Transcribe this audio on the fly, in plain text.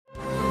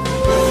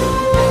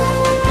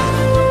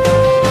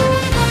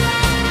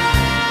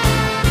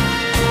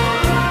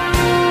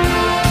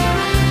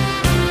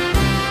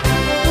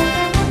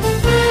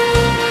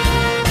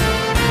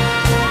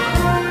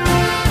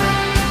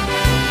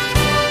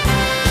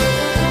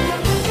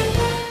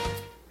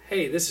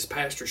this is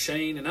Pastor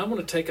Shane, and I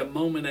want to take a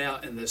moment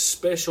out in this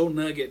special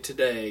nugget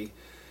today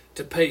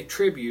to pay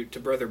tribute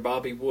to Brother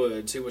Bobby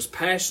Woods, who was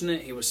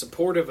passionate, he was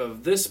supportive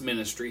of this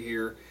ministry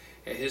here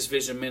at His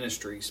Vision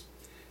Ministries.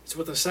 It's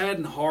with a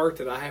saddened heart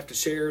that I have to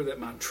share that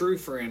my true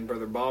friend,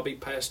 Brother Bobby,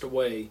 passed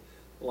away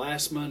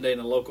last Monday in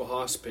a local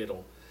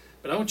hospital.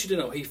 But I want you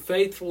to know he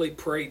faithfully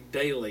prayed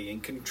daily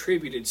and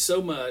contributed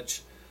so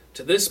much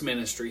to this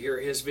ministry here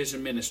at His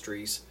Vision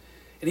Ministries.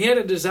 And he had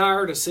a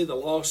desire to see the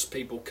lost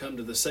people come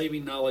to the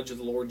saving knowledge of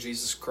the Lord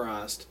Jesus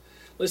Christ.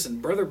 Listen,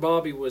 Brother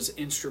Bobby was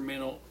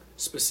instrumental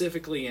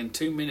specifically in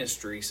two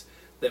ministries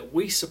that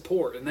we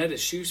support, and that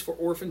is Shoes for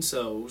Orphan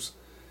Souls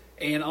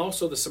and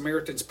also the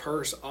Samaritan's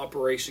Purse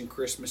Operation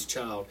Christmas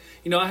Child.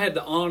 You know, I had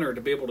the honor to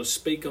be able to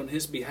speak on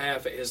his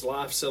behalf at his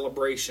life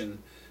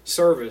celebration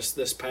service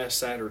this past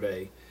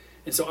Saturday.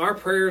 And so our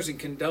prayers and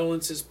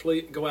condolences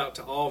go out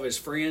to all of his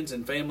friends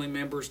and family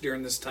members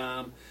during this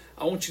time.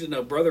 I want you to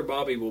know Brother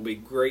Bobby will be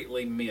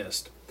greatly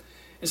missed.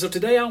 And so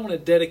today I want to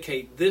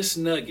dedicate this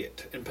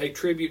nugget and pay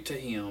tribute to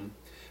him,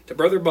 to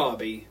Brother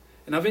Bobby,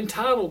 and I've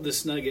entitled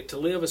this nugget, To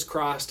Live as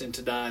Christ and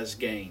to Die as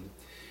Gain.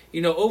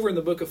 You know, over in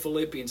the book of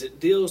Philippians, it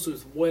deals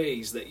with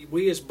ways that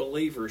we as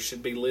believers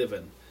should be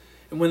living.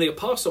 And when the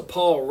Apostle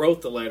Paul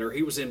wrote the letter,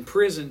 he was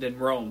imprisoned in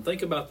Rome.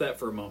 Think about that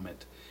for a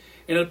moment.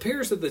 And it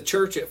appears that the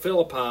church at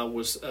Philippi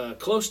was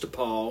close to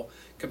Paul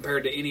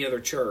compared to any other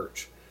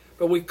church.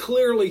 But we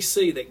clearly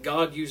see that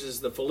God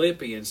uses the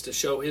Philippians to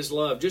show His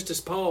love, just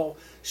as Paul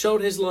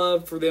showed His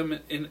love for them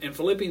in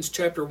Philippians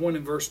chapter 1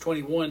 and verse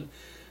 21.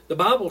 The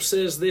Bible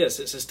says this,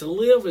 it says, to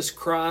live as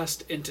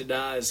Christ and to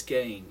die as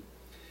gain.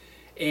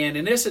 And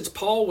in essence,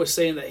 Paul was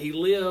saying that he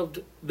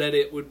lived, that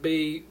it would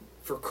be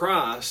for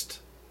Christ,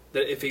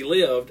 that if he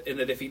lived, and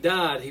that if he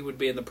died, he would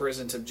be in the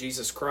presence of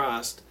Jesus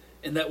Christ,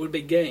 and that would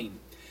be gain.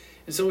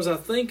 And so as I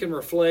think and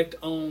reflect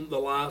on the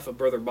life of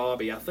Brother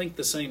Bobby, I think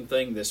the same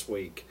thing this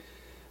week.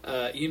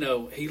 He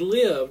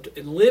lived,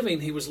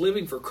 and he was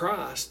living for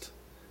Christ,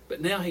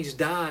 but now he's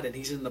died and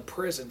he's in the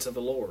presence of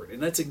the Lord,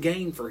 and that's a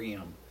gain for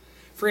him.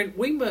 Friend,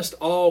 we must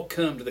all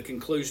come to the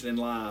conclusion in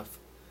life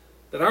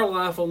that our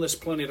life on this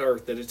planet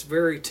Earth, that it's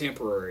very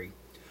temporary.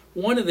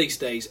 One of these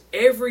days,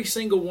 every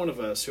single one of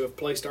us who have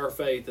placed our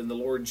faith in the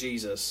Lord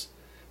Jesus,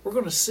 we're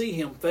going to see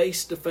Him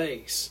face to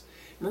face.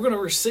 And we're going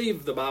to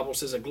receive, the Bible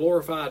says, a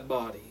glorified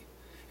body.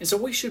 And so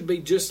we should be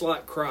just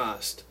like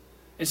Christ.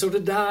 And so to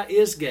die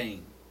is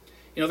gain.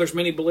 You know, there's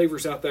many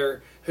believers out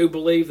there who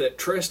believe that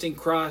trusting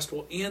Christ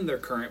will end their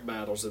current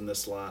battles in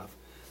this life.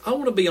 I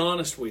want to be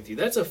honest with you.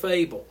 That's a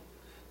fable.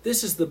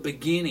 This is the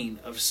beginning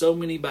of so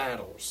many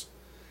battles.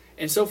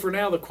 And so for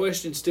now, the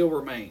question still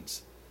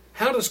remains.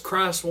 How does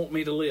Christ want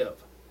me to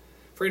live?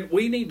 Friend,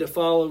 we need to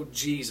follow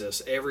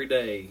Jesus every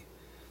day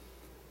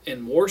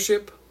in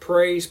worship,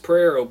 praise,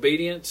 prayer,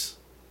 obedience.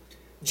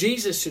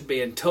 Jesus should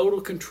be in total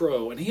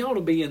control, and He ought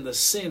to be in the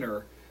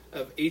center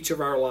of each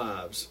of our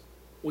lives.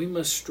 We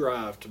must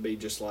strive to be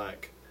just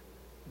like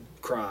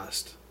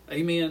Christ.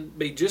 Amen?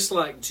 Be just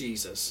like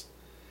Jesus.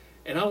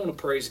 And I want to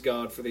praise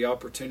God for the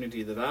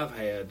opportunity that I've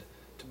had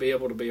to be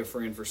able to be a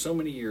friend for so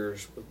many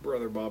years with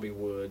Brother Bobby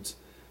Woods.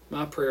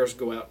 My prayers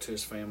go out to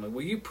his family.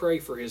 Will you pray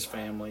for his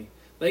family?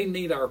 They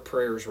need our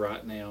prayers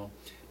right now.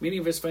 Many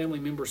of his family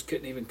members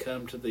couldn't even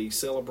come to the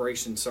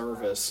celebration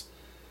service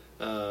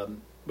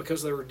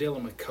because they were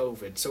dealing with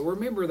COVID. So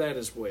remember that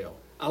as well.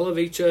 I love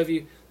each of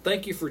you.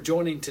 Thank you for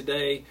joining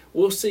today.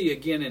 We'll see you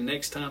again in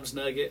next time's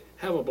Nugget.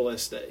 Have a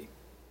blessed day.